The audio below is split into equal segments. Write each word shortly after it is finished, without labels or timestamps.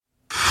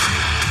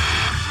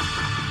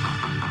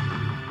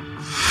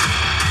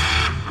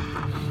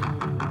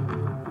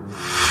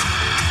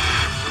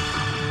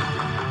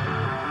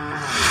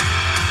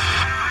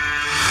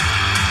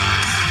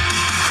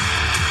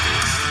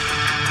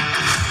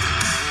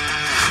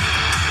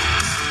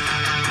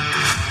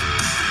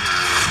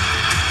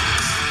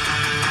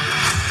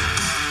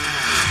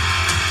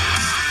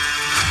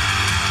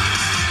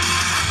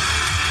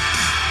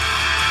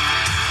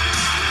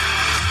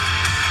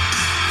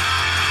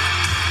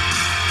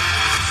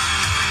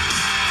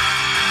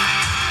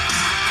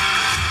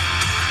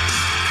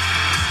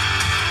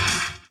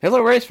Hello,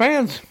 race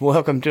fans.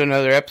 Welcome to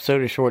another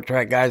episode of Short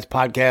Track Guys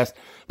podcast,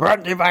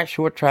 brought to you by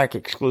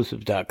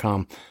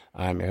ShortTrackExclusives.com.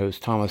 I'm your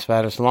host, Thomas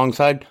Faddis,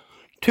 alongside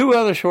two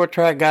other short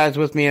track guys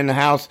with me in the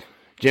house,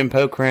 Jim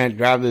Pokrant,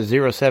 driver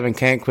the 07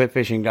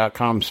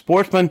 CanQuitFishing.com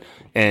sportsman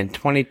and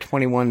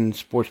 2021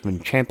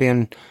 sportsman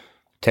champion,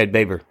 Ted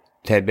Baber.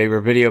 Ted Baber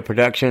Video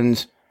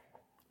Productions,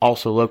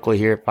 also locally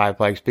here at Five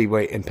Flags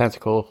Speedway in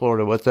Pensacola,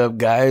 Florida. What's up,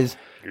 guys?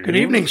 Good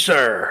evening,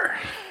 sir.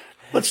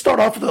 Let's start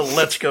off with a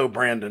Let's Go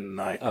Brandon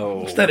tonight.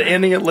 Instead of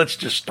ending it, let's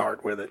just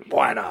start with it.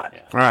 Why not?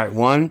 All right,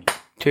 1,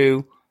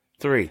 2,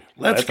 3.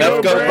 Let's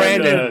go,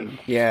 Brandon.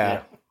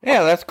 Yeah,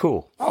 that's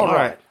cool. All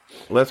right.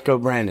 Let's go,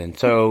 Brandon.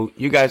 So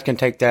you guys can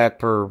take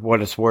that for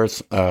what it's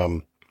worth.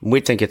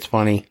 We think it's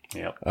funny.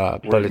 Yep.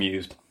 We're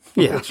amused.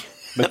 Yeah.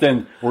 But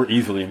then we're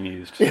easily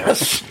amused.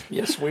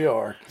 Yes, we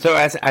are. So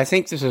I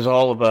think this is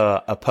all of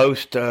a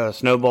post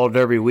Snowball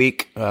Derby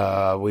week.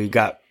 We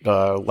got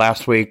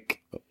last week.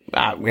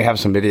 We have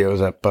some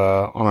videos up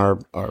on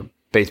our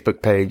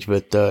Facebook page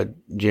with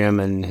Jim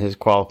and his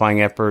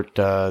qualifying effort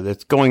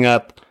that's going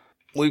up.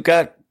 We've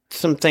got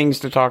some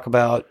things to talk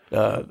about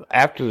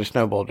after the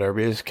Snowball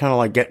Derby. It's kind of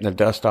like getting the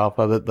dust off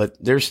of it,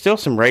 but there's still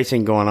some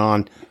racing going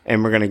on,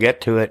 and we're going to get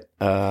to it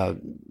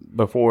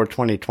before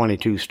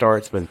 2022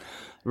 starts, but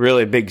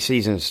really big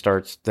season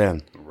starts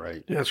then.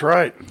 Right. That's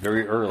right.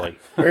 Very early.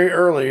 Very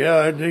early.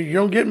 You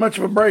don't get much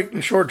of a break in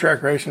short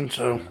track racing,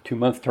 so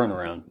 2-month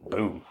turnaround.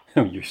 Boom.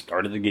 You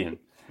started again.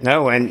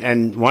 No,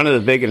 and one of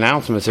the big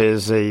announcements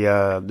is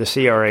the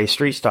CRA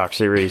Street Stock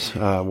Series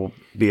will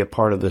be a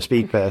part of the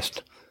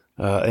Speedfest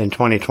in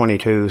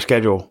 2022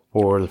 schedule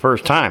for the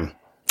first time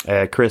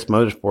at Chris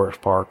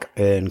Motorsports Park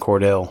in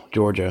Cordell,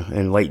 Georgia,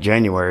 in late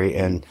January.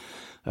 And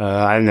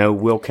I know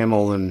Will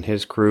Kimmel and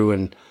his crew,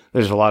 and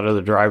there's a lot of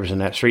other drivers in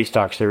that Street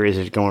Stock Series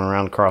that's going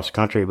around across the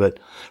country. But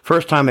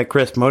first time at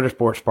Chris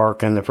Motorsports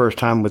Park and the first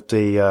time with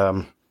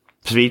the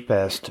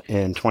Speedfest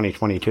in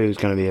 2022 is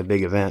going to be a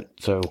big event.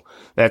 So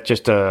that's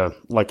just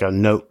like a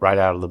note right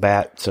out of the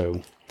bat.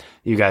 So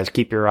you guys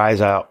keep your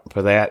eyes out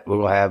for that.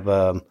 We'll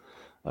have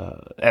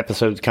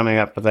episodes coming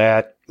up for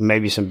that,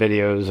 maybe some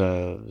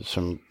videos,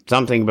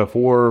 something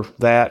before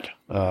that.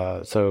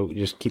 So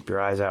just keep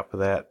your eyes out for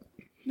that.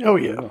 Oh,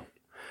 yeah.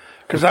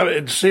 Because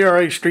the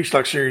CRA Street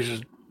Stock Series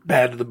is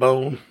bad to the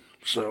bone.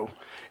 So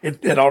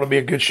it ought to be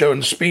a good show.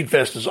 And the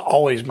Speedfest has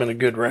always been a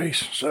good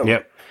race. So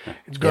Yep.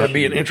 It's going to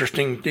be an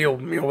interesting deal,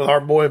 with our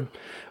boy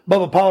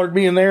Bubba Pollard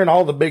being there and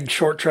all the big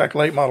short track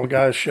late model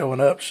guys showing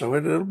up. So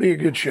it'll be a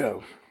good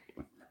show.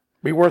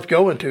 Be worth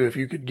going to if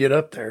you could get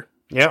up there.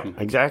 Yeah,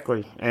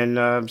 exactly.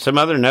 And some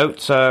other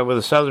notes with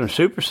the Southern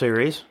Super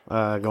Series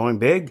going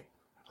big.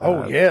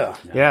 Oh, yeah.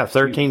 Yeah,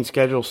 13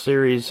 scheduled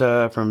series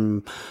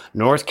from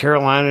North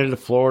Carolina to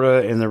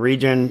Florida in the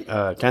region.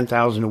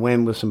 10,000 to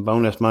win with some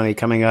bonus money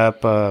coming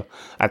up.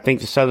 I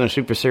think the Southern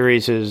Super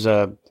Series is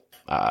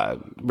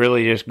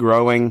really just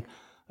growing,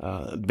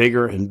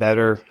 bigger and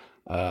better.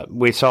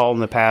 We saw in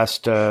the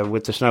past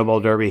with the Snowball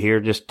Derby here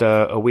just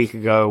a week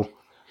ago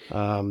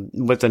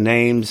with the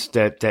names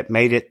that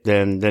made it,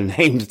 then the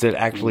names that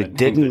actually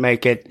didn't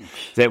make it,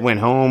 that went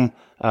home,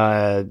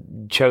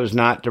 chose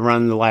not to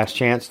run the last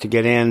chance to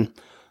get in.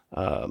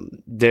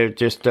 They're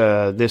just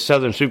this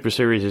Southern Super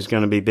Series is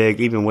going to be big,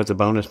 even with the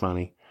bonus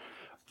money.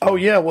 Oh,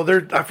 yeah.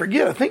 Well, I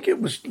forget. I think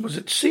it was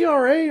it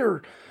CRA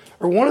or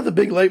one of the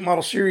big late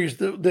model series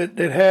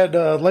that had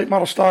late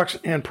model stocks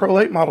and pro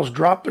late models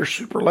drop their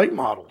super late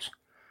models.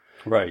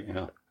 Right.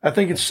 Yeah. I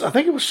think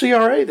it was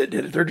CRA that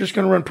did it. They're just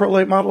going to run pro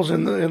late models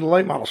in the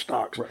late model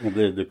stocks. Right.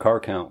 The car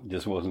count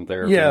just wasn't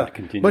there. Yeah, to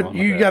continue but on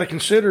you got to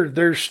consider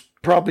there's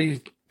probably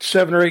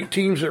 7 or 8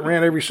 teams that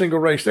ran every single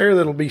race there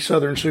that'll be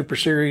Southern Super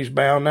Series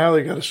bound. Now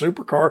they got a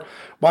supercar.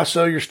 Why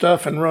sell your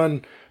stuff and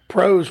run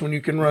pros when you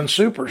can run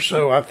super?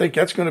 So I think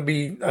that's going to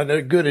be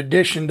a good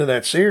addition to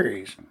that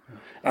series.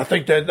 I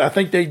think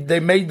they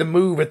made the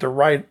move at the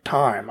right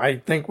time. I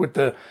think with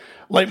the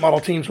late model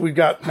teams we've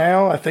got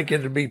now, I think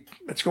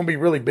it's going to be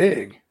really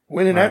big.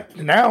 Winning that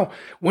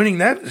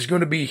is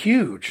going to be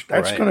huge.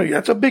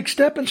 That's a big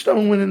stepping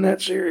stone winning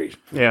that series.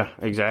 Yeah,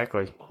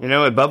 exactly. With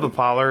Bubba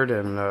Pollard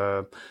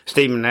and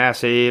Stephen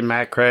Massey and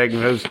Matt Craig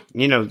and those,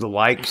 the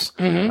likes.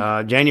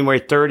 Mm-hmm. January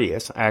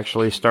 30th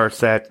actually starts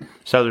that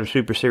Southern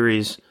Super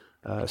Series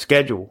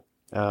schedule.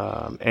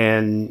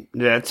 And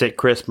that's at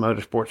Chris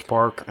Motorsports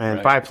Park.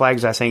 And Five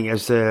Flags, I think,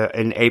 is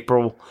in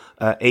April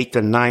 8th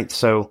and 9th.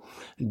 So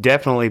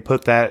definitely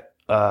put that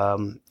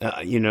in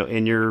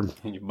your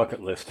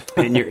bucket list,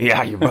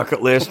 your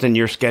bucket list and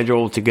your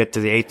schedule to get to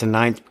the 8th and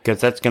 9th, because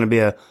that's going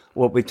to be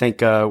what we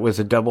think was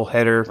a double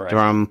header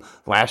from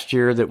last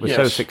year that was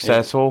so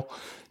successful. Yeah.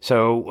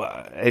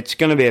 So it's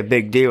going to be a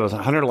big deal. It's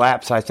 100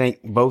 laps, I think,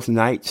 both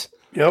nights.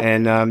 Yep.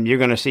 And you're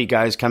going to see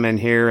guys come in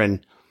here,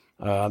 and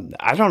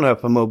I don't know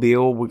if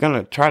Mobile. We're going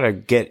to try to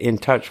get in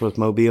touch with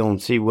Mobile and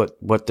see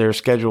what their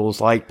schedule is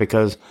like,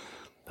 because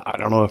I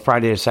don't know if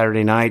Friday or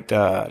Saturday night.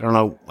 I don't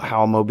know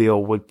how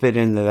Mobile would fit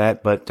into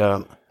that, but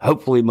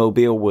hopefully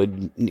Mobile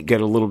would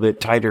get a little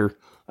bit tighter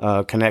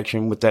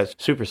connection with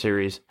that Super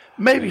Series.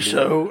 Maybe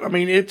so. I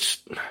mean,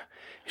 it's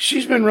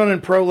She's been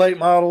running pro late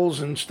models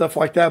and stuff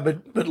like that,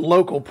 but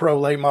local pro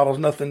late models,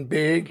 nothing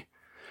big.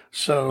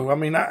 So, I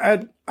mean,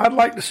 I'd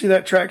like to see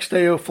that track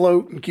stay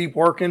afloat and keep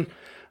working.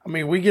 I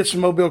mean, we get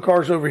some Mobile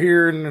cars over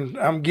here, and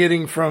I'm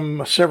getting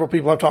from several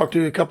people I've talked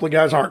to, a couple of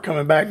guys aren't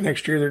coming back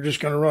next year. They're just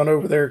going to run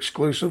over there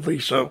exclusively.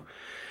 So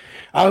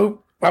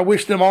I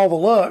wish them all the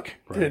luck.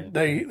 Right.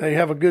 They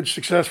have a good,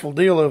 successful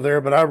deal over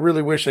there, but I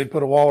really wish they'd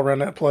put a wall around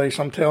that place.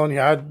 I'm telling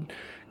you,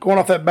 going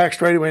off that back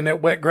straightaway in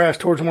that wet grass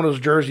towards one of those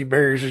Jersey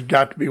barriers has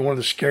got to be one of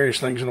the scariest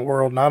things in the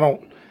world. And I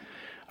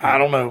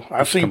don't know.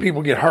 I've seen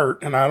people get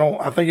hurt, and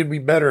I think it'd be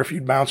better if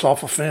you'd bounce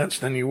off a fence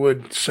than you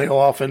would sail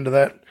off into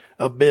that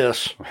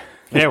abyss.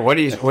 Yeah, what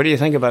do you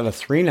think about a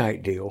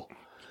 3-night deal,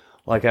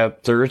 like a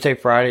Thursday,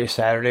 Friday,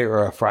 Saturday,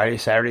 or a Friday,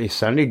 Saturday,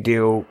 Sunday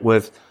deal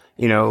with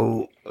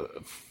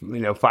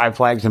Five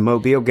Flags and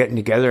Mobile getting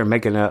together and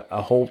making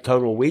a whole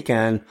total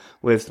weekend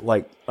with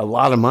like a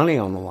lot of money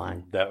on the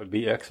line? That would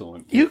be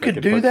excellent. You If they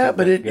could do put that,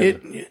 but something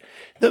together.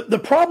 the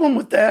problem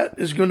with that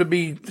is going to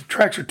be the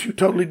tracks are two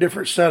totally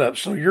different setups.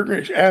 So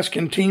you're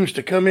asking teams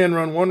to come in,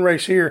 run one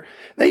race here.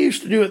 They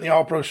used to do it in the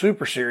All Pro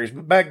Super Series,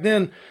 but back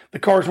then the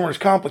cars weren't as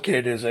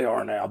complicated as they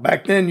are now.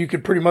 Back then you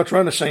could pretty much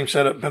run the same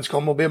setup in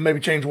Pensacola Mobile,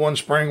 maybe change one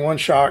spring, one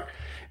shock,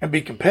 and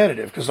be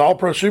competitive. Because the All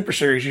Pro Super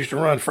Series used to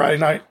run Friday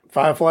night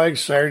Five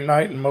Flags, Saturday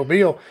night in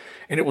Mobile,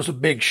 and it was a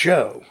big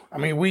show. I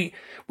mean, we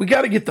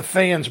got to get the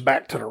fans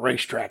back to the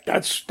racetrack.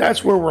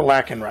 That's where we're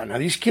lacking right now.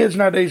 These kids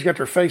nowadays got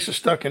their faces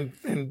stuck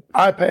in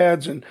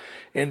iPads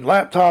and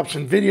laptops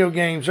and video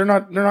games. They're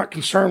not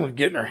concerned with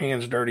getting their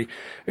hands dirty.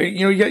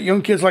 You got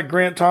young kids like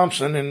Grant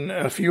Thompson and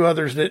a few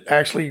others that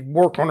actually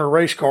work on their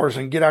race cars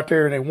and get out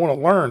there and they want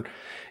to learn.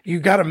 You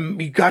got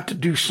to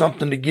do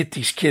something to get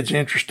these kids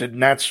interested,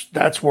 and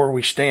that's where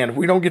we stand. If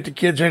we don't get the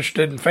kids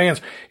interested in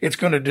fans, it's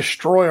going to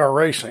destroy our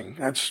racing.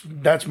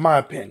 That's my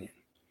opinion.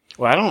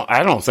 Well,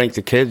 I don't think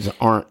the kids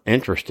aren't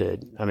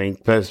interested. I mean,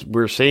 because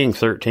we're seeing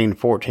 13,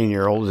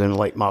 14-year-olds in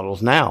late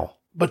models now.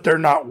 But they're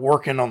not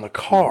working on the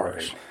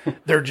cars.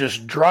 They're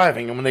just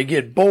driving. And when they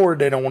get bored,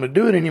 they don't want to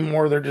do it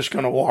anymore. They're just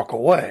going to walk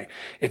away.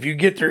 If you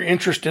get their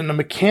interest in the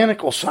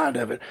mechanical side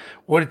of it,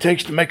 what it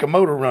takes to make a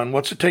motor run,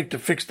 what's it take to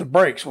fix the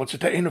brakes, what's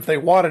it take, and if they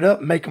wad it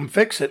up, make them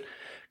fix it.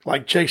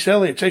 Like Chase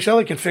Elliott. Chase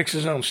Elliott can fix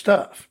his own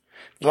stuff.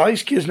 A lot of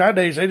these kids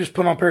nowadays, they just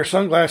put on a pair of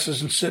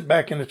sunglasses and sit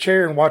back in the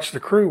chair and watch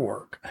the crew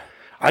work.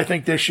 I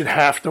think they should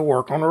have to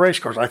work on the race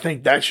cars. I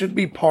think that should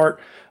be part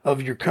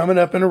of your coming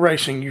up in a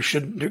racing. You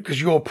should, because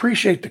you'll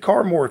appreciate the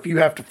car more if you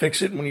have to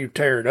fix it when you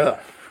tear it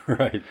up.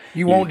 Right.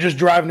 You won't just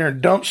drive in there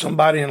and dump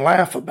somebody and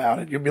laugh about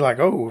it. You'll be like,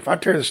 oh, if I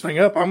tear this thing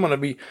up, I'm going to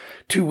be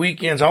 2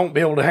 weekends. I won't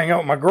be able to hang out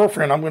with my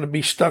girlfriend. I'm going to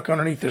be stuck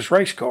underneath this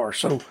race car.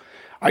 So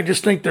I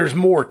just think there's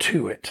more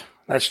to it.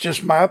 That's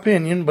just my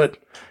opinion, but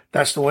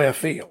that's the way I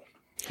feel.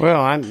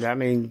 Well, I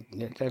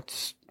mean,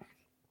 that's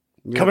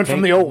coming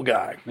from the old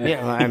guy.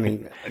 Yeah, I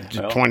mean,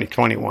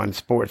 2021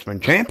 sportsman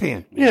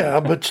champion. Yeah,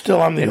 but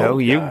still, I'm the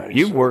old guy.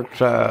 You've worked,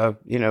 a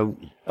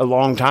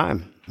long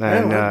time,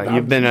 and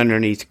you've been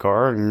underneath the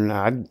car, and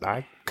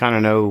I kind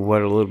of know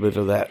what a little bit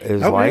of that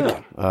is like.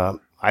 Yeah.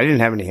 I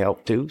didn't have any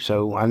help too,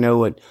 so I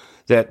know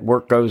that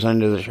work goes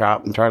into the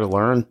shop and try to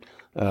learn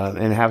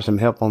and have some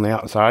help on the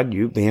outside.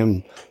 You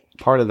being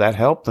part of that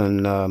help,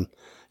 and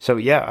so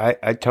yeah,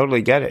 I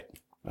totally get it.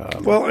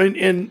 Well, and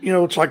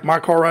it's like my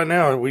car right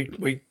now.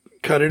 We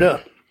cut it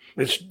up.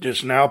 It's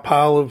just now a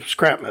pile of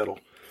scrap metal,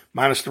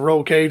 minus the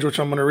roll cage, which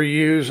I'm going to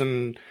reuse,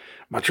 and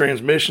my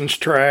transmission's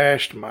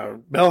trashed, my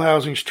bell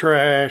housing's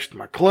trashed,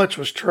 my clutch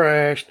was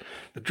trashed,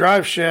 the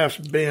drive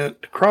shaft's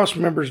bent, the cross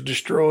member's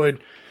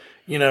destroyed.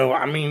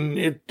 I mean,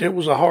 it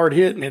was a hard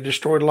hit and it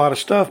destroyed a lot of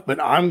stuff,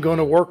 but I'm going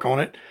to work on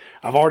it.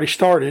 I've already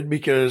started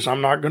because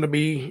I'm not going to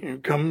be,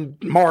 come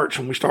March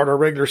when we start our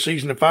regular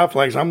season at Five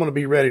Flags, I'm going to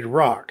be ready to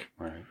rock.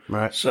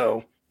 Right.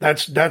 So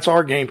that's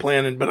our game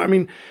plan. But I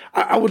mean,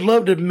 I would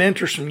love to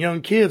mentor some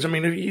young kids. I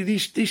mean,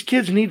 these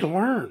kids need to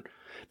learn.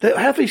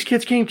 Half these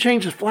kids can't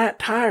change a flat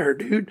tire,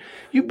 dude.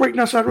 You break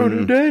down side road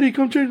and Daddy,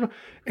 come change my,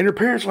 and their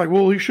parents are like,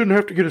 well, he shouldn't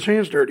have to get his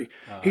hands dirty.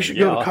 He should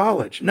go to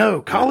college.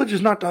 No, college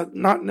is not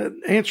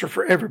an answer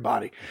for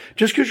everybody.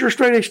 Just because you're a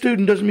straight A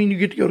student doesn't mean you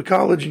get to go to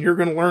college and you're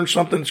going to learn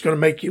something that's going to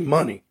make you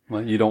money.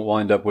 Well, you don't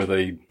wind up with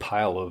a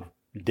pile of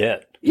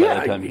debt. Yeah,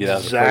 by the time you get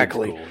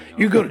exactly. Out of trade school,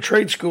 You go to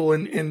trade school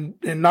and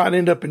not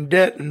end up in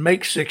debt and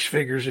make six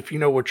figures if you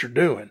know what you're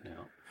doing.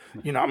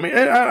 I mean,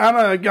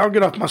 I'll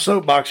get off my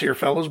soapbox here,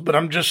 fellas, but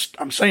I'm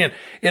saying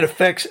it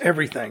affects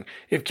everything.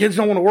 If kids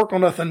don't want to work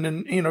on nothing,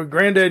 then,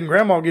 granddad and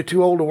grandma get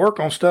too old to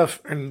work on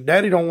stuff and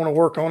daddy don't want to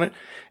work on it.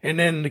 And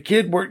then the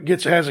kid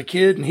has a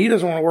kid and he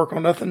doesn't want to work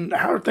on nothing.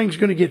 How are things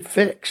going to get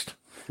fixed?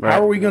 Right.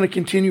 How are we going to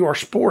continue our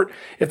sport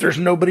if there's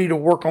nobody to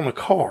work on the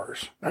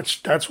cars?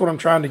 That's what I'm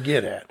trying to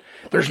get at.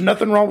 There's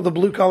nothing wrong with a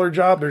blue collar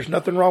job. There's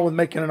nothing wrong with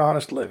making an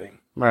honest living.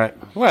 Right.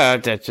 Well,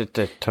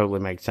 that totally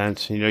makes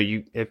sense.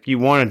 If you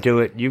want to do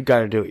it, you've got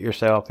to do it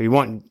yourself. You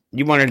want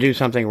to do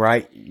something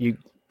right, you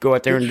go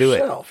out there and do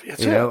it.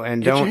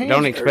 And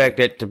don't expect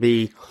it to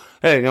be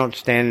Hey, don't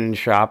stand in the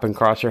shop and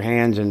cross your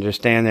hands and just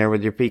stand there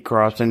with your feet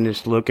crossed and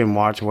just look and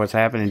watch what's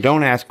happening.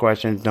 Don't ask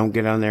questions. Don't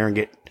get on there and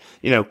get,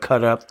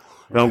 cut up.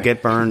 Don't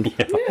get burned.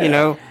 You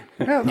know,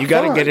 you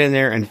got to get in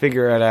there and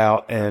figure it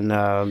out. And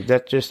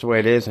that's just the way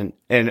it is. And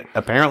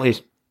apparently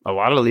a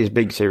lot of these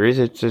big series,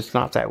 it's just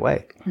not that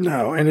way.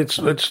 No, and it's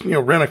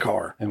rent a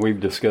car. And we've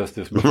discussed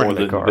this before,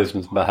 the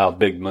business about how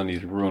big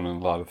money's ruining a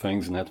lot of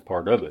things, and that's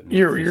part of it.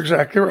 You're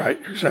exactly right.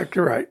 You're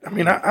exactly right. I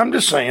mean, I'm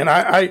just saying,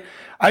 I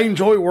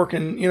enjoy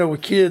working,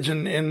 with kids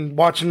and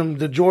watching them,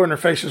 the joy in their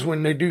faces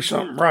when they do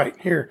something right.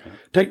 Here,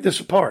 take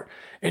this apart.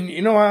 And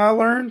you know how I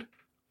learned?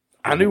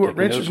 I knew what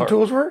wrenches and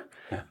tools were.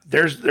 Yeah.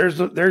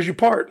 There's your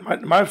part.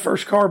 My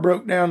first car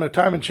broke down, the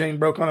timing chain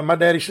broke on it. My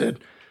daddy said,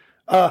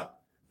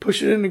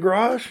 push it in the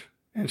garage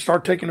and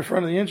start taking the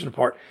front of the engine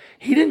apart.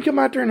 He didn't come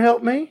out there and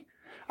help me.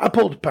 I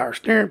pulled the power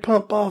steering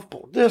pump off,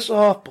 pulled this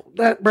off, pulled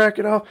that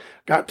bracket off,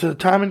 got to the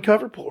timing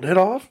cover, pulled it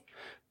off.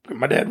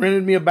 My dad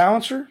rented me a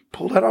balancer,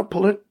 pulled that off,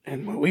 pulled it,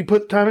 and when we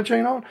put the timing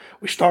chain on,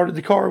 we started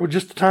the car with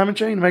just the timing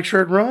chain to make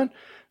sure it run.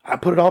 I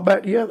put it all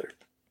back together.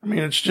 I mean,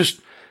 it's just,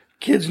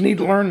 kids need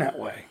to learn that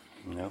way.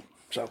 Yep.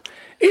 So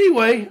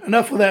anyway,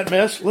 enough of that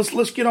mess.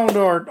 Let's get on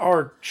to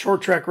our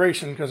short track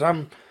racing, because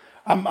I'm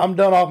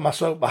done off my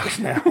soapbox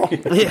now.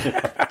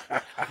 Yeah.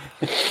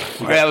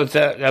 That was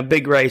a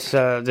big race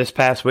this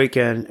past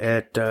weekend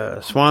at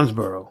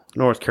Swansboro,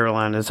 North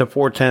Carolina. It's a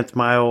 4/10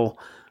 mile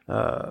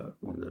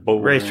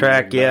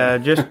racetrack. Yeah,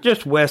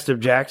 just west of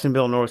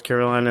Jacksonville, North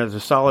Carolina. It's a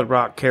Solid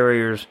Rock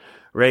Carriers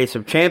Race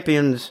of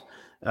Champions,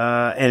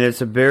 and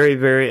it's a very,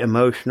 very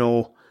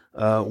emotional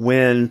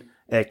win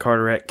at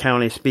Carteret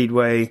County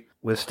Speedway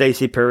with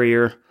Stacy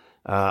Perrier.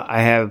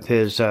 I have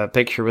his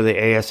picture with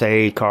the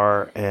ASA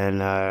car,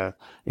 and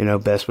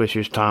best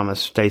wishes, Thomas,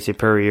 Stacy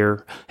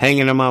Perrier,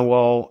 hanging on my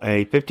wall.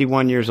 A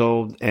 51 years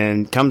old,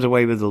 and comes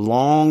away with a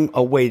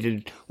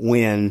long-awaited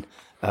win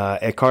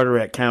at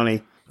Carteret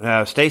County.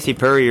 Stacy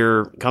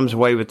Perrier comes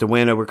away with the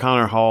win over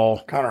Connor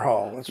Hall. Connor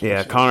Hall, that's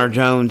what Connor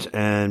Jones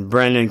and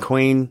Brendan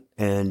Queen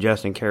and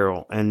Justin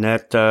Carroll, and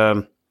that.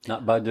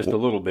 Not by just a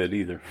little bit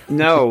either.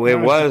 No, it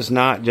was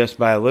not just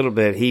by a little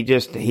bit.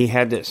 He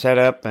had it set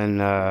up, and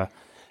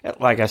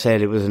like I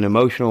said, it was an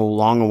emotional,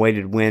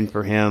 long-awaited win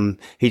for him.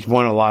 He's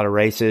won a lot of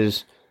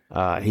races.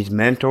 He's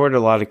mentored a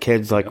lot of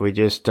kids, like we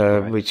just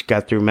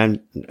got through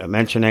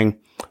mentioning.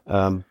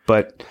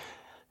 But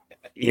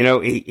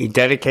he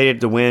dedicated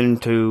the win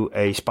to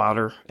a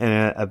spotter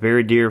and a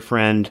very dear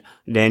friend.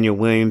 Daniel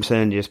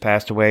Williamson just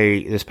passed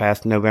away this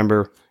past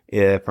November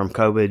from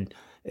COVID.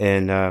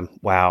 And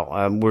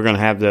we're going to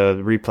have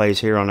the replays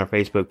here on our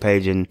Facebook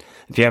page, and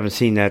if you haven't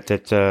seen that,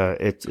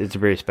 it's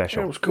very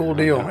special. It was a cool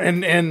deal,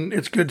 and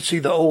it's good to see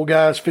the old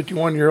guys,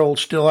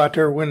 51-year-olds, still out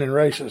there winning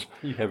races.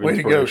 Way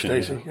to go,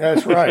 Stacy!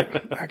 That's right.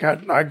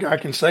 I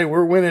can say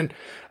we're winning.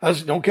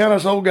 Don't count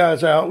us old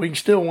guys out. We can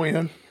still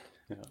win.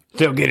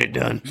 Still get it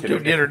done. Still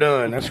get her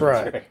done. That's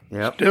right.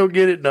 Yep. Still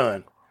get it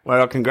done.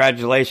 Well,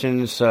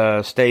 congratulations,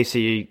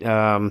 Stacy.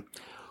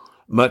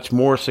 Much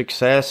more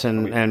success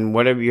and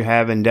whatever you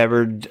have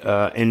endeavored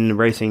in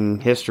racing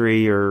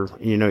history, or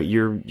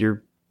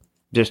you're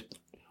just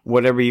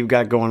whatever you've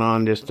got going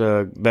on. Just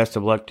best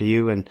of luck to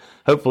you, and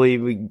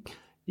hopefully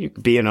you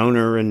could be an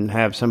owner and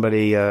have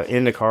somebody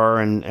in the car,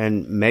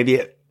 and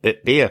maybe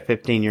it be a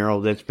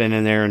 15-year-old that's been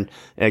in there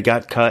and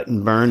got cut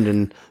and burned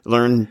and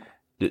learned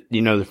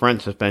the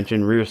front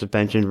suspension,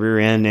 rear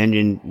end,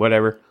 engine,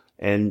 whatever,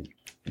 and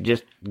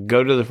just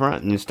go to the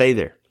front and stay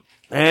there.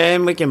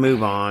 And we can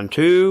move on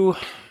to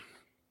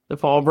the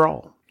Fall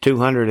Brawl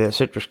 200 at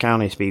Citrus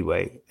County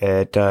Speedway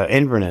at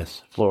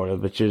Inverness, Florida,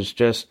 which is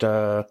just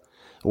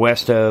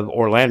west of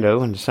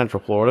Orlando in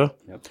Central Florida.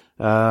 Yep.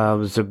 It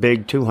was a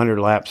big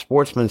 200-lap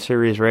Sportsman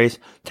Series race,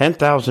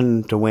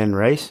 10,000 to win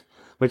race,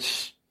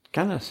 which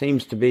kind of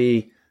seems to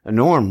be a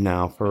norm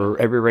now for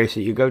every race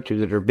that you go to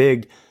that are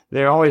big.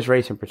 They're always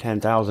racing for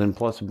 10,000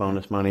 plus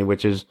bonus money,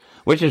 which is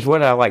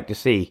what I like to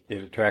see.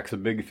 It attracts a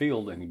big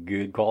field and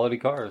good quality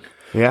cars.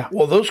 Yeah.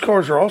 Well, those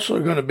cars are also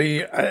going to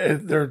be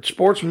they're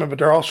sportsmen, but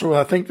they're also,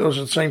 I think, those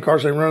are the same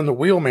cars they run in the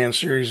Wheelman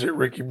Series that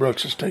Ricky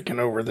Brooks is taking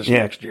over this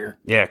next year.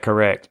 Yeah,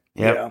 correct.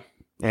 Yep. Yeah.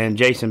 And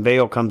Jason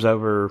Bale comes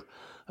over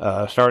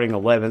starting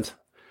 11th.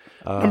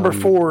 Number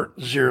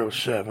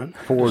 407.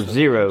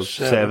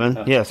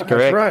 407. Yes, correct.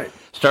 That's right.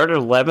 Started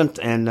 11th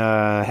and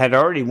had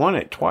already won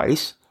it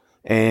twice.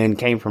 And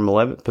came from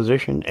 11th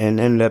position and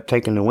ended up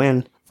taking the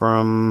win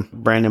from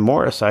Brandon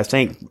Morris, I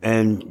think.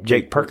 And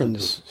Jake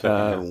Perkins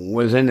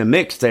was in the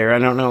mix there. I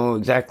don't know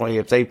exactly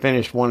if they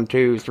finished 1,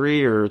 2,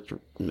 3 or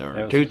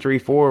 2, 3,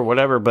 4,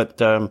 whatever.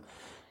 But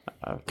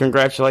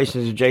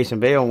congratulations to Jason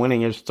Bale winning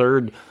his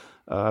third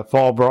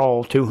Fall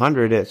Brawl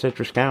 200 at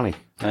Citrus County.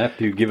 I have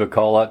to give a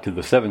call out to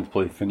the 7th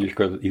place finish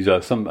because he's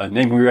a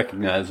name we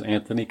recognize,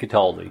 Anthony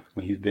Cataldi.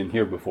 He's been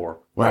here before.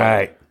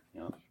 Right.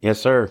 Yes,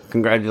 sir.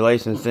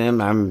 Congratulations to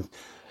him. I'm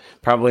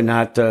probably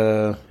not,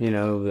 the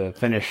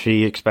finish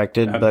he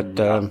expected, but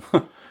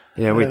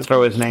we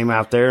throw his name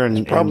out there,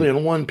 and probably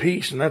in one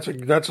piece, and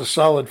that's a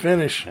solid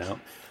finish. Yeah.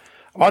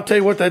 I'll tell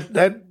you what,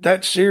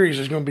 that series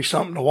is going to be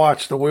something to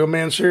watch, the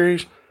Wheelman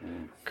series,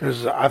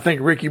 because I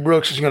think Ricky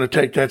Brooks is going to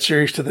take that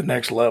series to the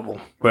next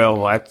level.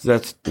 Well,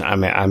 that's. I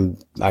mean,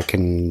 I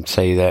can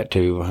say that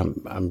too.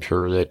 I'm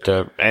sure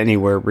that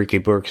anywhere Ricky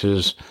Brooks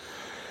is,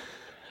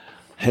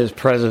 his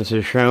presence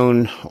is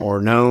shown or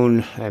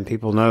known, and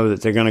people know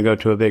that they're going to go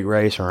to a big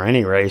race or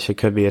any race. It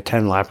could be a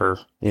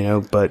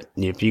 10-lapper, but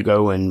if you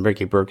go and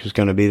Ricky Brooks is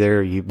going to be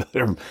there, you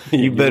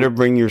better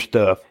bring your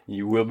stuff.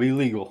 You will be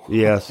legal.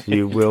 Yes,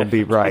 you will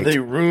be right. The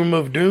Room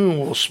of Doom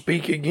will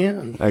speak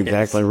again.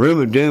 Exactly. Yes. Room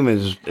of Doom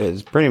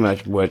is pretty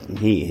much what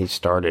he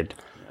started.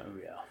 Oh,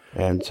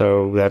 yeah. And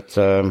so that's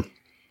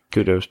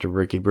kudos to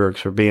Ricky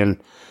Brooks for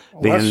being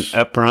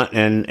upfront,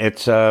 and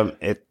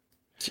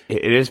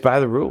it is by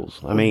the rules.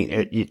 I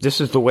mean,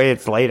 this is the way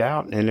it's laid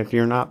out, and if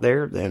you're not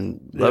there,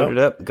 then load it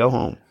up and go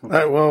home.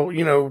 Well,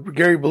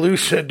 Gary Ballou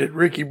said that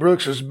Ricky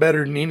Brooks is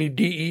better than any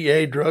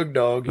DEA drug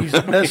dog. He's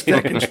the best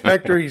tech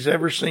inspector he's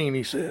ever seen,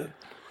 he said.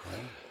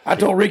 I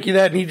told Ricky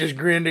that, and he just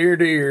grinned ear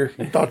to ear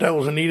and thought that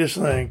was the neatest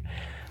thing.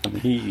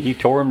 He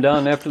tore him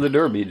down after the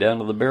Derby, down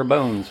to the bare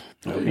bones.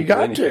 You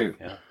got to.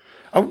 Yeah.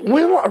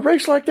 A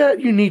race like that,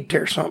 you need to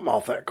tear something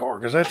off that car,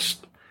 because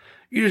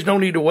you just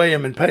don't need to weigh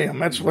them and pay them.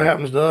 That's what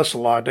happens to us a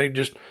lot. They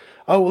just,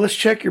 let's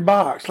check your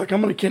box. Like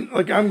I'm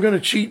gonna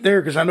cheat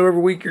there because I know every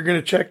week you're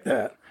gonna check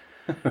that.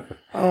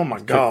 Oh my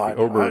God!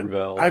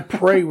 I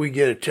pray we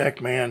get it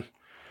checked, man.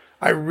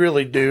 I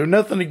really do.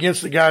 Nothing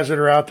against the guys that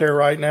are out there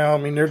right now. I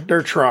mean,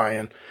 they're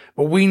trying,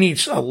 but we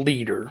need a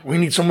leader. We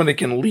need someone that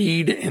can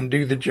lead and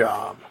do the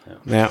job.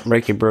 Yeah,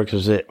 Ricky Brooks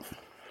is it.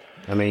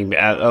 I mean,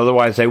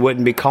 otherwise they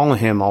wouldn't be calling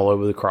him all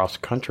over across the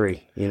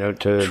country,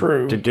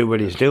 to do what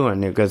he's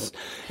doing. Because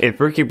if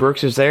Ricky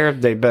Brooks is there,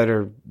 they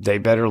better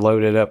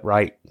load it up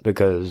right,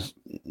 because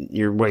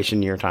you're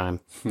wasting your time.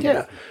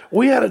 Yeah,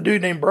 we had a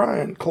dude named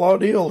Brian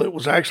Claudille that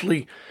was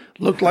actually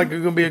looked like it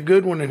was going to be a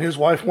good one, and his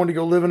wife wanted to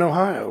go live in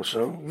Ohio.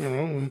 So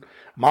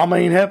Mama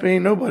ain't happy,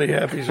 ain't nobody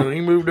happy. So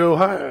he moved to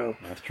Ohio.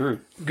 That's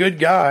true. Good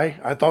guy.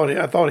 I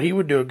thought he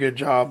would do a good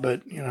job,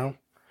 but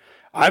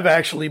I've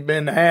actually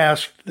been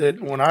asked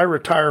that when I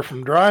retire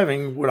from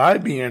driving, would I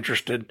be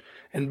interested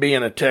in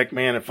being a tech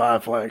man at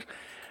Five Flags?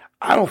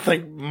 I don't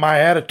think my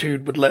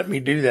attitude would let me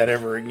do that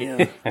ever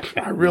again.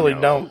 I really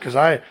don't, because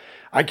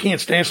I can't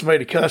stand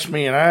somebody to cuss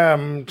me, and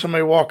I'm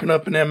somebody walking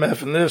up and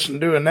MF and this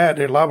and doing that.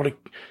 They're liable to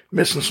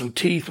missing some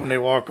teeth when they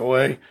walk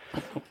away.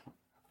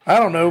 I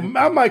don't know.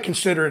 I might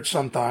consider it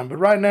sometime, but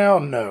right now,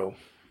 no.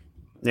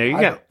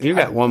 Yeah, you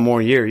got one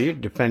more year. You're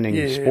defending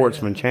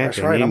sportsman champion. That's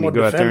right. You I'm need to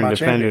go out there and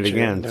defend it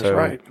again. That's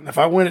right. If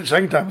I win it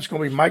second time, it's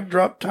going to be mic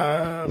drop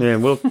time. Yeah,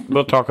 we'll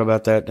talk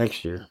about that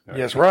next year.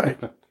 Yes, right.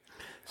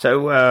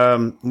 So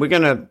we're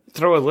going to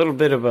throw a little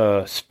bit of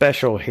a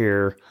special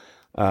here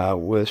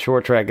with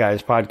Short Track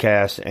Guys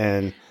podcast,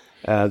 and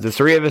the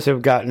three of us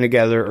have gotten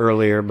together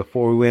earlier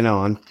before we went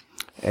on,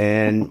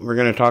 and we're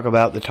going to talk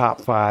about the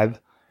top 5.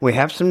 We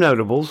have some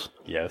notables.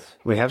 Yes.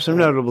 We have some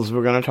notables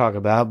we're going to talk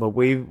about, but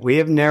we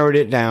have narrowed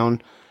it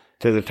down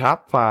to the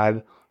top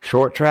 5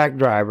 short track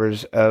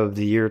drivers of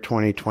the year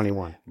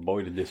 2021.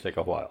 Boy, did this take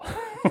a while.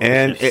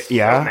 And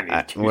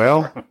that's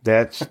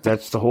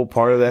the whole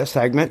part of that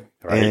segment.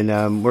 Right.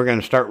 And we're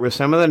going to start with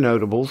some of the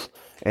notables,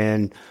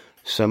 and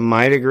some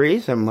might agree,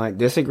 some might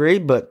disagree,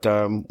 but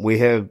we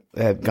have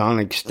gone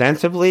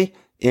extensively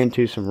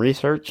into some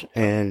research,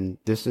 and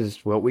this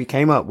is what we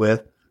came up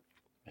with.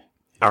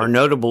 Our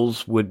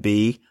notables would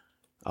be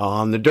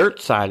on the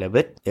dirt side of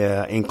it.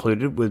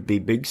 Included would be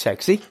Big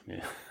Sexy,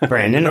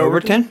 Brandon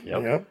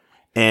Overton,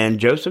 and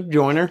Joseph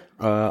Joyner,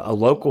 a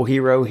local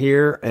hero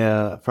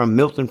here from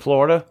Milton,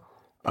 Florida,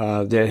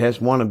 that has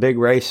won a big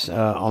race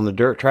on the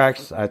dirt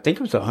tracks. I think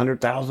it was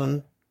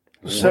 100,000.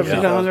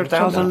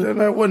 100,000.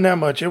 That wasn't that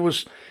much.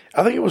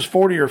 I think it was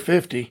 40 or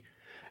 50.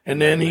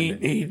 And then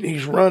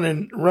he's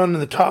running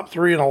the top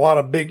 3 in a lot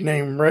of big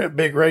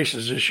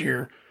races this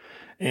year.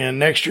 And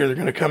next year they're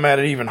going to come at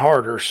it even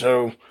harder.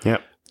 So,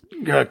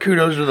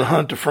 kudos to the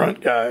Hunt to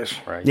Front guys.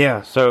 Right.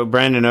 Yeah. So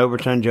Brandon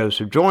Overton,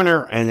 Joseph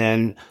Joyner, and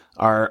then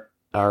our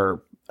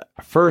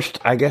first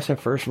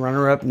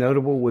runner-up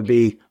notable would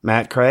be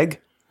Matt Craig,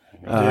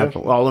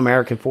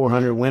 All-American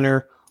 400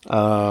 winner.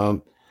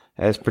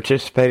 Has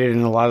participated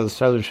in a lot of the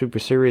Southern Super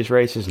Series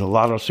races and a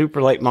lot of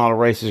super late model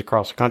races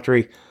across the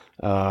country.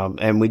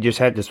 And we just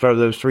had to throw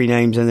those 3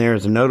 names in there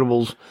as the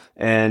notables,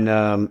 and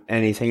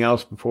anything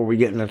else before we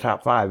get in the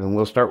top 5. And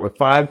we'll start with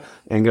 5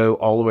 and go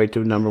all the way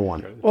to number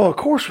 1. Well, of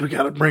course, we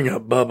got to bring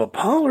up Bubba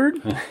Pollard.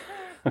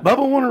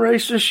 Bubba won a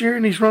race this year,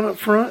 and he's run up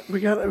front. We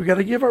got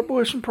to give our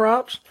boy some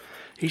props.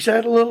 He's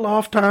had a little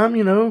off time,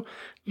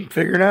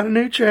 figuring out a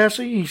new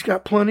chassis. He's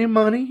got plenty of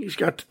money. He's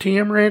got the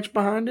TM Ranch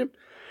behind him.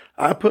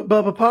 I put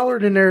Bubba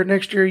Pollard in there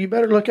next year. You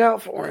better look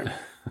out for him.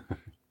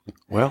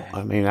 Well,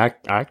 I mean, I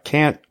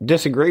can't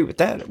disagree with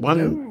that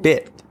one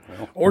bit.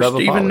 Or Bubba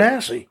Stephen Pollard.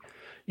 Nasse.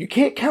 you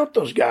can't count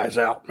those guys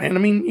out, man. I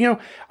mean,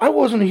 I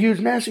wasn't a huge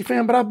Nasty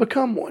fan, but I've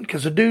become one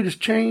because the dude has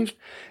changed.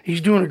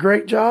 He's doing a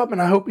great job,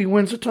 and I hope he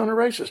wins a ton of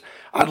races.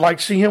 I'd like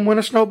to see him win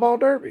a snowball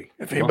derby.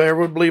 If anybody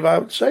ever would believe I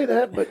would say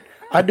that, but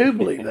I do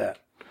believe that.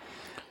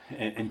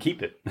 And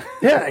keep it.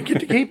 Yeah, I get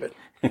to keep it.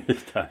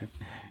 This time.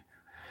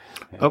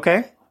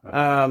 Okay.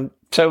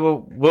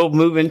 So we'll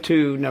move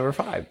into number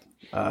 5.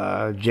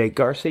 Jake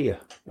Garcia.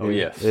 Oh,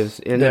 yes. Is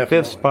in the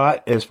 5th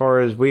spot as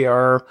far as we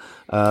are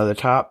the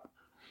top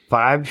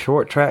 5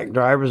 short track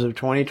drivers of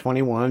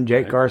 2021.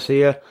 Jake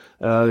Garcia,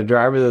 the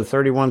driver of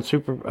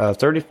the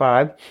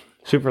 35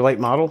 super late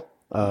model,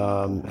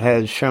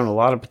 has shown a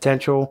lot of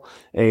potential.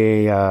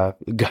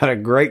 Got a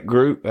great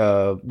group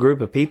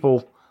of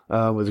people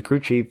with the crew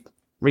chief,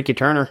 Ricky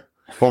Turner,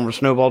 former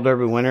Snowball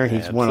Derby winner.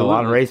 He's won a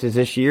lot of races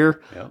this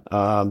year.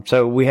 Yep.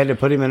 So we had to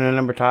put him in a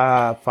number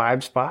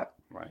 5 spot.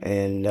 Right.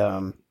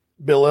 And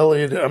Bill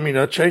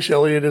Elliott, Chase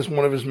Elliott is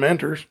one of his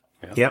mentors.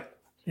 Yep.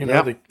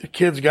 The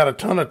kid's got a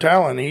ton of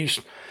talent.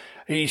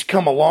 He's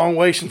come a long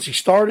way since he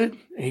started.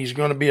 He's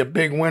going to be a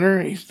big winner.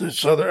 I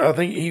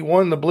think he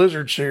won the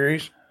Blizzard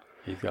Series.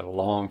 He's got a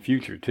long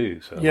future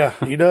too. So yeah,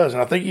 he does.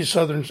 And I think he was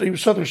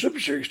Southern Super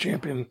Series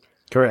champion.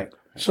 Correct.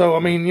 So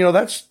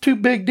that's 2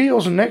 big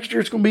deals, and next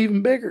year it's going to be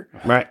even bigger.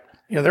 Right.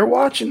 They're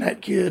watching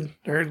that kid.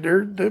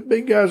 The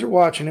big guys are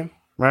watching him.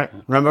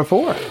 Right. Number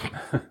 4.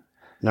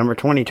 Number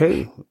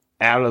 22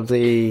 out of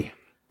the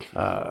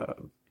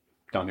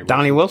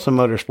Donnie Wilson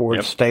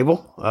Motorsports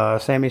stable,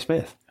 Sammy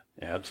Smith.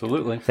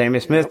 Absolutely.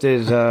 Sammy Smith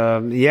is,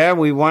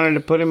 we wanted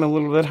to put him a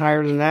little bit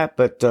higher than that,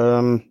 but,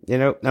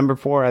 number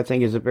 4, I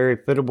think, is a very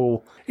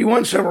fittable. He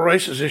won several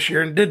races this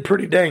year and did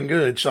pretty dang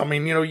good. So,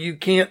 you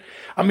can't,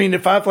 the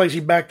 5 place, he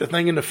backed the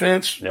thing in the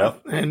fence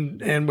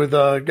and with,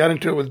 got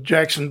into it with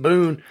Jackson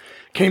Boone,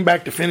 came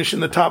back to finish in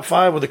the top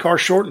 5 with the car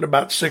shortened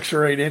about 6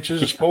 or 8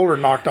 inches. The spoiler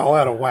knocked all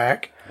out of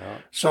whack.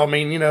 So,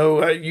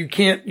 you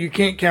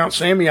can't count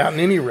Sammy out in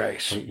any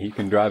race. He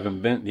can drive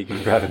him bent. He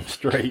can drive him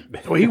straight.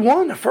 Well, he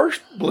won the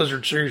first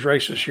Blizzard Series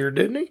race this year,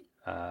 didn't he?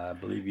 I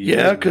believe he did.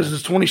 Yeah, because the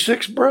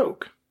 26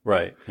 broke.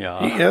 Right.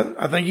 Yeah. Yeah,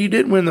 I think he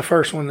did win the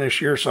first one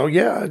this year. So,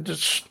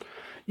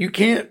 you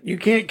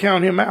can't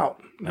count him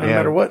out no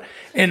matter what.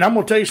 And I'm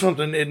going to tell you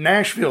something. In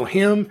Nashville,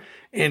 him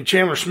and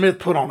Chandler Smith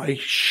put on a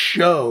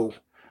show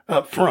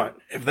up front.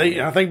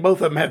 I think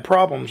both of them had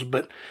problems,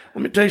 but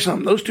let me tell you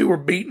something. Those 2 were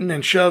beating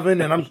and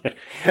shoving, and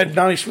had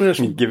Donnie Smith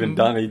giving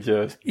Donnie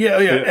just he's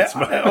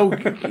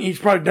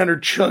probably done her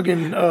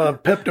chugging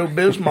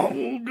Pepto-Bismol.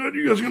 Oh God,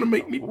 you guys are gonna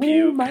make me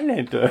puke. My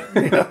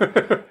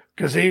Nanta.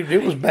 Because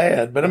it was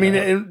bad. But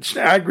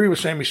I agree with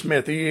Sammy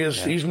Smith.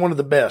 He's one of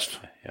the best.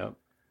 Yep.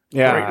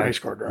 Yeah, great race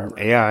car driver.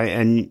 Yeah,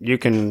 and you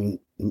can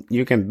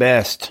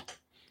best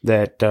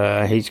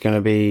that he's going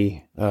to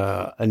be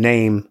a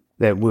name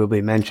that we'll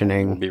be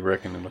mentioning. We'll be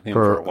reckoning with him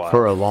for a while.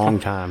 For a long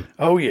time.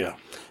 Oh, yeah.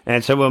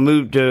 And so we'll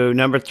move to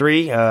number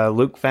 3,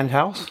 Luke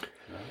Fenthouse,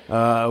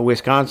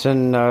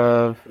 Wisconsin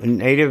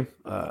native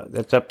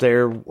that's up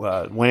there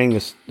winning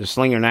the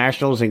Slinger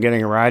Nationals and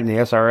getting a ride in the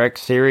SRX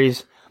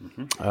series.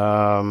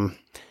 Mm-hmm.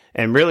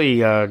 And really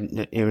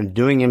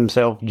doing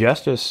himself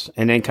justice,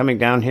 and then coming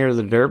down here to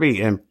the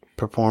Derby and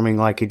performing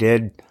like he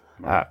did,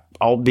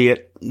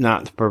 albeit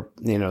not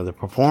the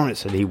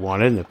performance that he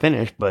wanted in the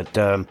finish, but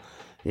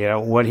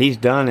what he's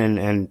done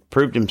and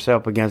proved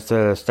himself against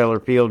the stellar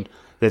field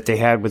that they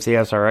had with the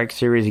SRX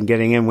series, and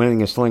getting in winning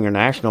the Slinger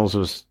Nationals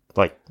was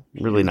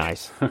really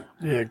nice.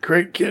 Yeah,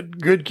 great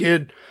kid, good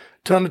kid,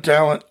 ton of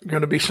talent.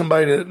 Going to be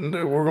somebody that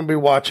we're going to be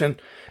watching.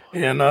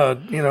 And,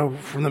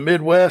 from the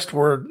Midwest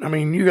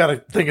you got to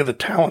think of the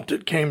talent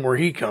that came where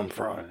he come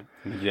from.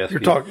 Yes, you're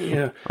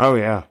talking, Oh,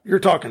 yeah. You're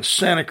talking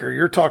Seneca.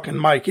 You're talking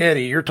Mike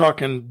Eddy. You're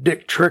talking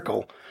Dick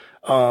Trickle,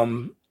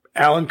 Alan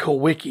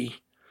Kulwicki.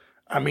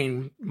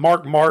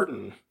 Mark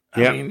Martin.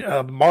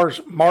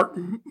 Mark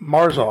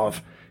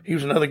Marzov. He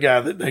was another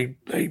guy that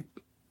they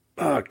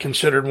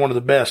considered one of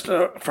the best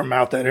from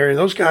out that area.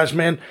 Those guys,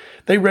 man,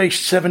 they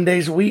raced 7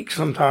 days a week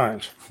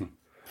sometimes.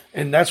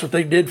 And that's what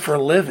they did for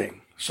a living.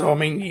 So,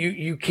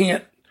 you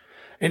can't,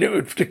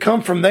 and to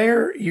come from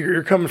there,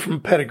 you're coming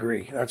from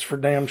pedigree. That's for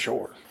damn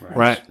sure.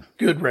 Right.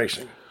 Good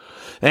racing.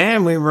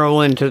 And we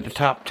roll into the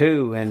top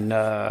 2, and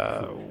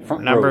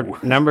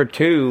number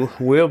 2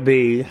 will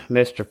be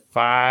Mr.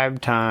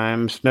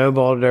 5-time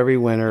Snowball Derby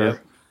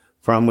winner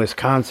from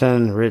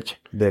Wisconsin, Rich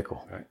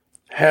Bickle. Right.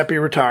 Happy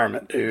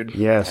retirement, dude.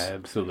 Yes.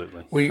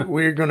 Absolutely.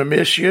 We're going to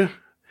miss you.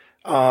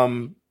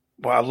 I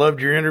loved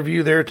your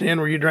interview there at the end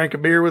where you drank a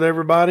beer with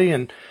everybody,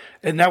 and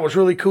that was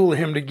really cool of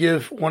him to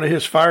give one of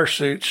his fire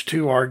suits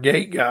to our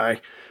gate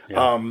guy,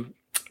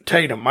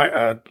 Tatum,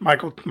 not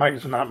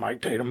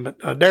Mike Tatum, but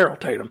Daryl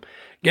Tatum,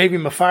 gave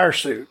him a fire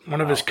suit, one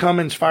of his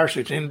Cummins fire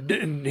suits.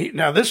 And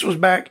now this was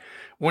back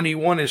when he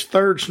won his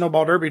 3rd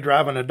Snowball Derby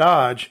driving a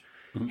Dodge.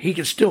 Mm-hmm. He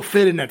could still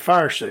fit in that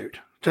fire suit.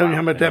 Tell you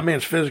how much that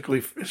man's his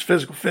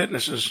physical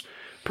fitness is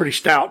pretty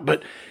stout.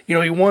 But, he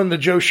won the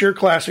Joe Shear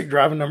Classic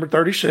driving number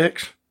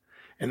 36.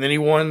 And then he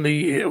won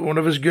one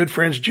of his good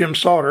friends, Jim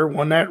Sauter,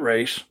 won that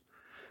race.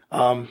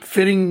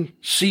 Fitting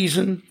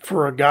season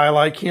for a guy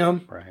like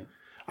him. Right.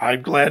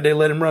 I'm glad they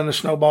let him run the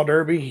Snowball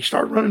Derby. He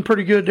started running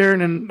pretty good there,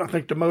 and then I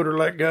think the motor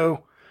let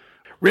go.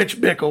 Rich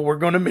Bickle, we're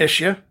going to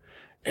miss you,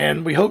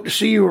 and we hope to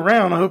see you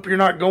around. I hope you're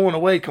not going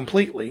away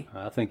completely.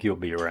 I think you'll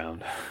be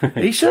around.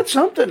 He said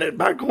something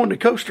about going to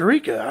Costa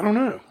Rica. I don't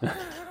know.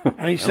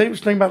 And he said he was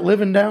thinking about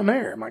living down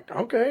there. I'm like,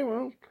 okay,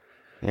 well.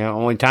 Yeah,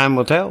 only time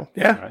will tell.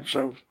 Yeah, right.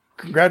 So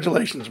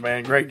congratulations,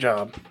 man. Great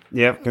job.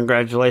 Yep,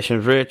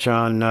 congratulations, Rich,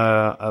 on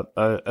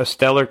a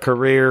stellar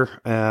career.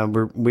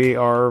 We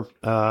are,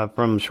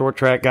 from Short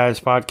Track Guys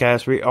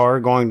podcast, we are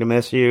going to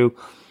miss you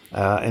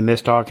and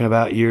miss talking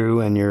about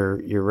you and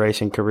your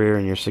racing career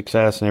and your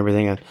success and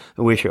everything. And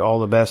I wish you all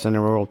the best in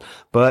the world.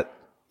 But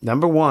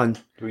number one,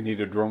 do we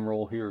need a drum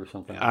roll here or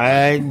something?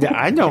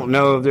 I don't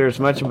know if there's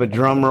much of a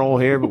drum roll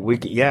here, but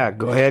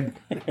go ahead.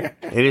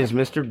 It is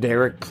Mr.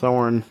 Derek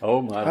Thorne.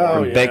 Oh, my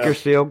From Lord.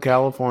 Bakersfield,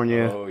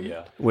 California. Oh,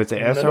 yeah. With the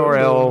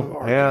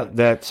SRL,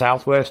 that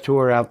Southwest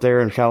Tour out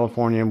there in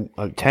California.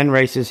 10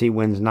 races, he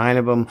wins 9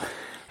 of them.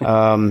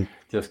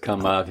 Just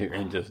come out here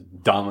and just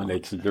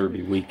dominates the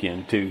Derby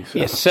weekend, too. So.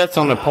 He sets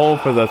on the pole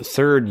for the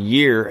 3rd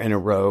year in a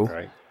row.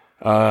 Right.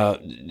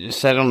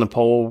 Set on the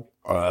pole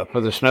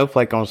for the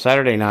Snowflake on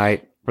Saturday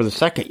night for the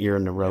 2nd year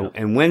in a row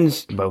and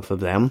wins both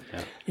of them.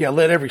 Yeah,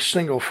 led every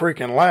single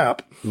freaking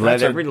lap.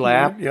 Led every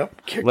lap.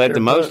 Yep. Led the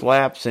most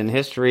laps in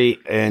history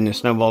in the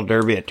Snowball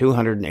Derby at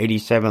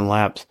 287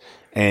 laps.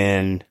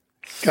 And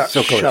got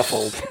so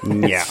shuffled.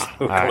 Yeah.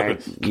 So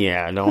close.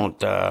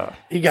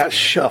 He got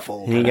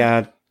shuffled. He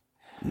got...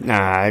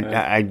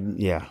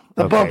 The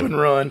bump and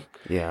run.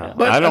 Yeah.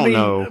 But I don't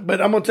know.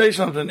 But I'm going to tell you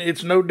something.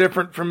 It's no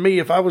different from me.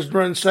 If I was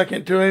running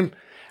second to him,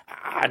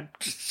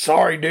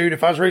 sorry, dude.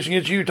 If I was racing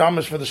against you,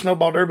 Thomas, for the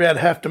Snowball Derby, I'd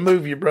have to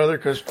move you, brother,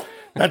 because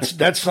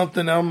that's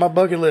something on my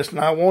bucket list, and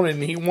I wanted,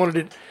 and he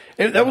wanted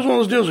it. That was one of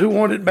those deals. Who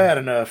wanted it bad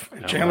enough?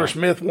 And Chandler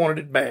Smith wanted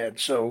it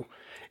bad, so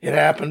it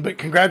happened. But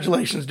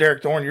congratulations,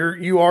 Derek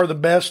Thorne. You are the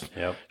best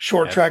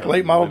short track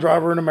late model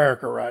driver in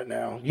America right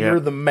now. You're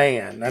the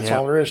man. That's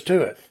all there is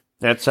to it.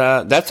 That's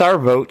our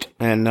vote,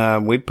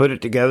 and we put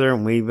it together,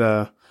 and we've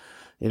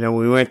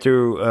we went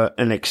through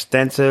an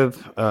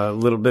extensive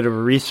little bit of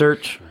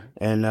research.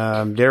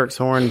 And Derek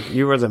Thorne,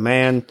 you are the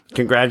man.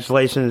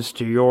 Congratulations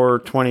to your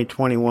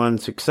 2021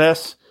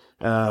 success.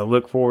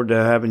 Look forward to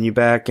having you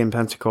back in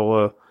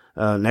Pensacola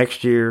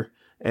next year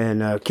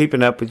and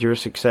keeping up with your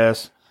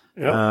success.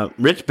 Yep.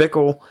 Rich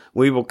Bickle,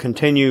 we will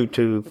continue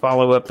to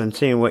follow up and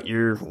seeing what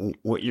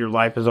your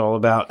life is all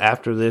about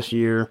after this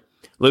year.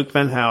 Luke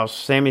Fenhouse,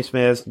 Sammy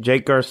Smith,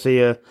 Jake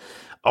Garcia,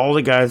 all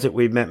the guys that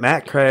we've met,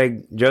 Matt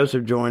Craig,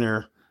 Joseph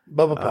Joyner.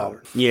 Bubba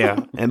Pollard.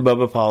 And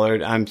Bubba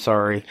Pollard. I'm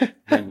sorry.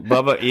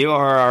 Bubba, you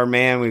are our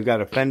man. We've got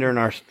a Fender in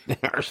our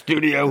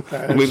studio.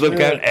 We look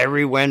at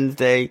every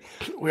Wednesday.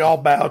 We all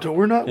bow to,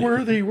 we're not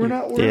worthy. We're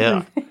not worthy.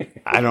 Yeah.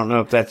 I don't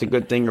know if that's a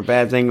good thing or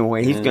bad thing, the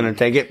way he's going to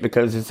take it,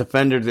 because it's a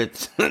Fender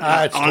that's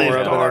on his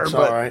car. But,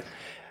 all right.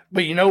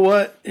 But you know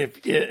what?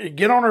 If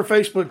get on our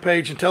Facebook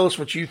page and tell us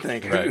what you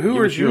think. Right.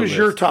 Who is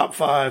your top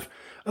 5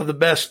 of the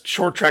best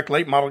short track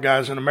late model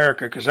guys in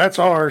America? Because that's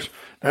ours.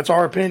 That's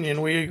our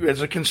opinion. We, as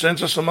a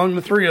consensus among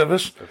the 3 of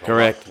us.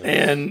 Correct.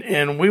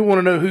 And we want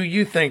to know who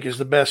you think is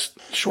the best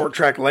short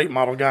track late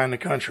model guy in the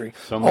country.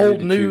 Somebody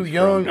old, new,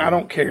 young, I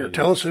don't care.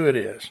 Tell us who it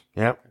is.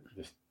 Yep.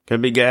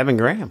 Could be Gavin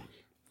Graham.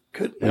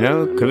 Could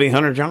be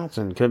Hunter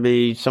Johnson. Could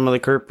be some of the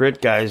Kurt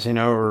Britt guys,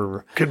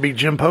 or could be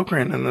Jim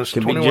Pokran in this.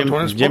 Could be Jim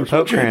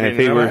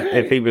Pokran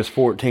if he was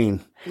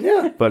 14.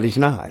 Yeah, but he's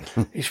not.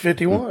 He's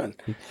 51,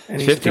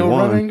 and he's still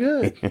running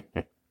good.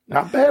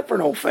 Not bad for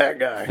an old fat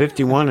guy.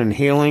 51 and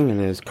healing, and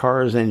his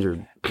car is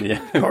injured.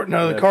 Yeah,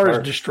 the car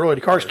is destroyed.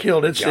 The car's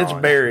killed. It's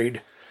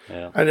buried.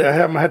 Yeah. I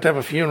have to have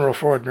a funeral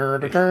for it.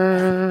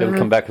 It'll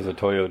come back as a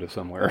Toyota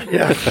somewhere.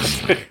 Yeah.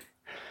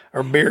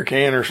 Or beer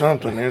can or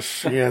something.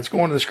 It's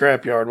going to the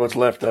scrapyard, what's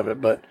left of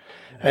it. But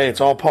hey, it's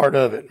all part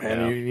of it,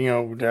 man.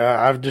 Yeah.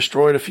 I've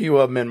destroyed a few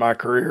of them in my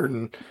career,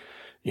 and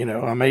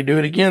I may do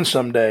it again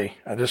someday.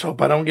 I just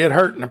hope I don't get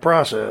hurt in the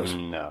process.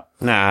 No,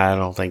 I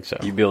don't think so.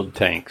 You build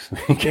tanks.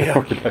 Yeah,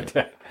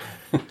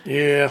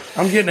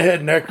 I'm getting a head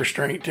and neck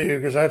restraint too,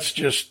 because that's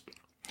just.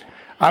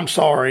 I'm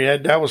sorry,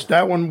 Ed.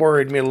 That one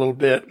worried me a little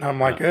bit. I'm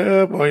like,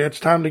 oh boy,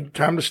 it's time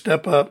to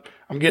step up.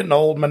 I'm getting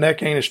old. My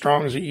neck ain't as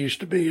strong as it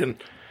used to be, and.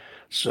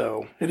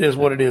 So it is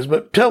what it is.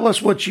 But tell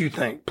us what you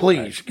think,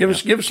 please. Give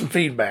us some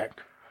feedback.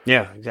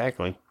 Yeah,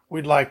 exactly.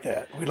 We'd like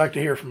that. We'd like to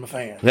hear from a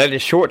fan. That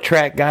is Short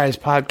Track Guys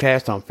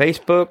Podcast on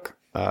Facebook.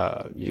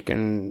 You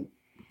can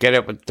get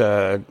up with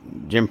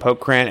Jim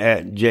Pokran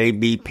at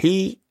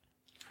JBP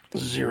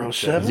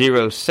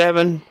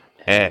 07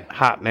 at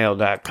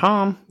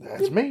hotmail.com.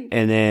 That's me.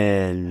 And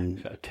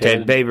then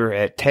Ted Baber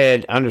at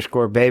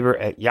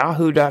Ted_Baber at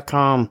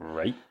yahoo.com.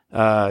 Right.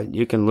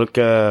 You can look,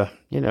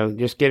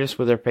 just get us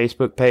with our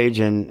Facebook page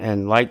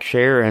and like,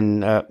 share,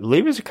 and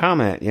leave us a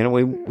comment.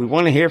 We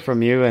want to hear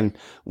from you, and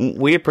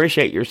we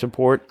appreciate your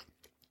support.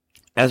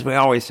 As we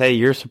always say,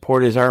 your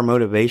support is our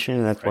motivation,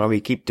 and that's why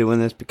we keep doing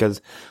this, because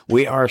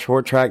we are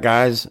short track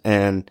guys,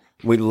 and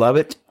we love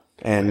it.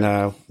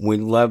 and we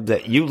love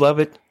that you love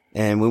it,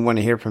 and we want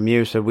to hear from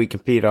you so we can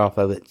feed off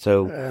of it.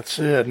 So that's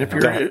it. And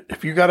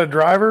if you got a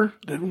driver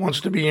that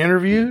wants to be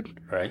interviewed,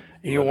 right?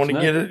 You want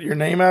to get your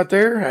name out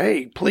there,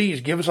 hey,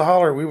 please give us a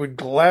holler. We would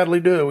gladly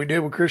do it. We did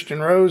with Christian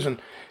Rose,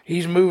 and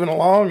he's moving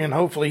along, and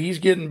hopefully he's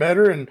getting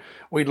better, and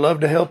we'd love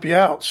to help you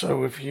out.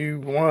 So if you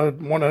want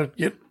to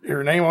get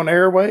your name on the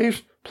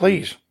airwaves,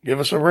 please give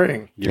us a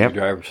ring. Give your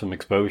driver some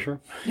exposure.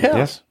 Yeah,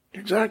 yes,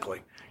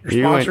 exactly. Your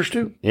sponsors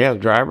too. Yeah, the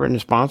driver and the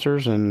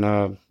sponsors,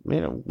 and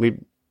we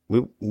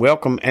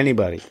welcome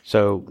anybody.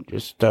 So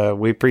just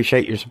we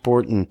appreciate your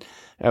support, and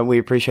we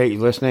appreciate you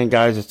listening,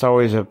 guys. It's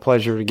always a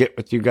pleasure to get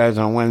with you guys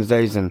on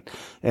Wednesdays, and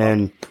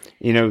go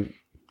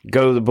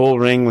to the bull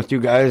ring with you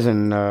guys,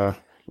 and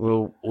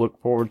we'll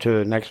look forward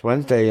to next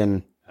Wednesday.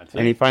 And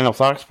any final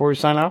thoughts before we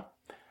sign off?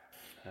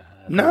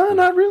 No,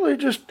 not really.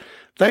 Just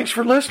thanks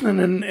for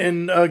listening,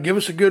 and give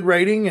us a good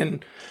rating,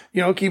 and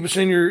keep us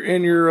in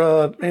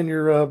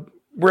your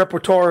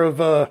repertoire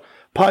of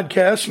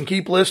podcasts, and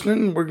keep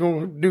listening. We're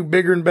going to do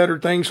bigger and better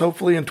things,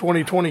 hopefully, in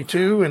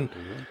 2022.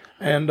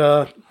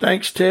 And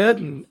thanks, Ted,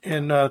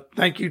 and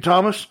thank you,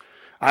 Thomas.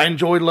 I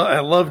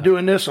love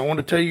doing this. I want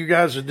to tell you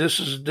guys that this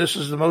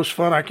is the most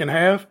fun I can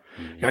have.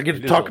 I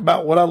get to talk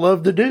about what I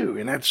love to do,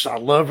 and I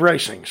love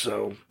racing.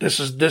 So this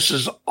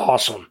is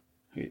awesome.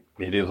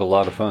 It is a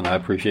lot of fun. I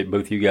appreciate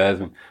both you guys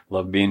and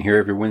love being here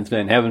every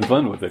Wednesday and having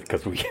fun with it,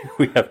 because we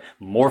have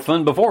more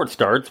fun before it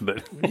starts.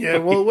 But yeah,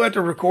 we'll have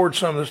to record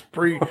some of this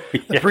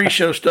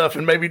pre-show stuff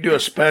and maybe do a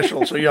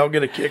special so y'all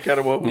get a kick out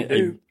of what we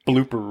do.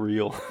 Blooper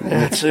reel.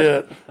 That's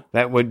it.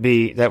 That would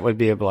be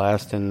a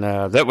blast, and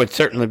that would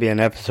certainly be an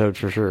episode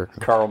for sure.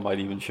 Carl might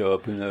even show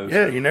up. Who knows?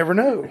 Yeah, you never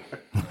know.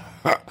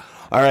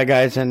 All right,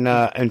 guys, and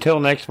until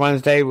next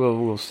Wednesday,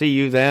 we'll see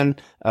you then.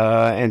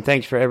 And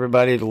thanks for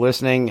everybody to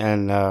listening,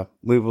 and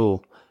we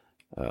will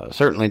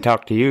certainly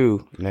talk to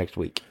you next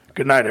week.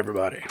 Good night,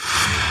 everybody.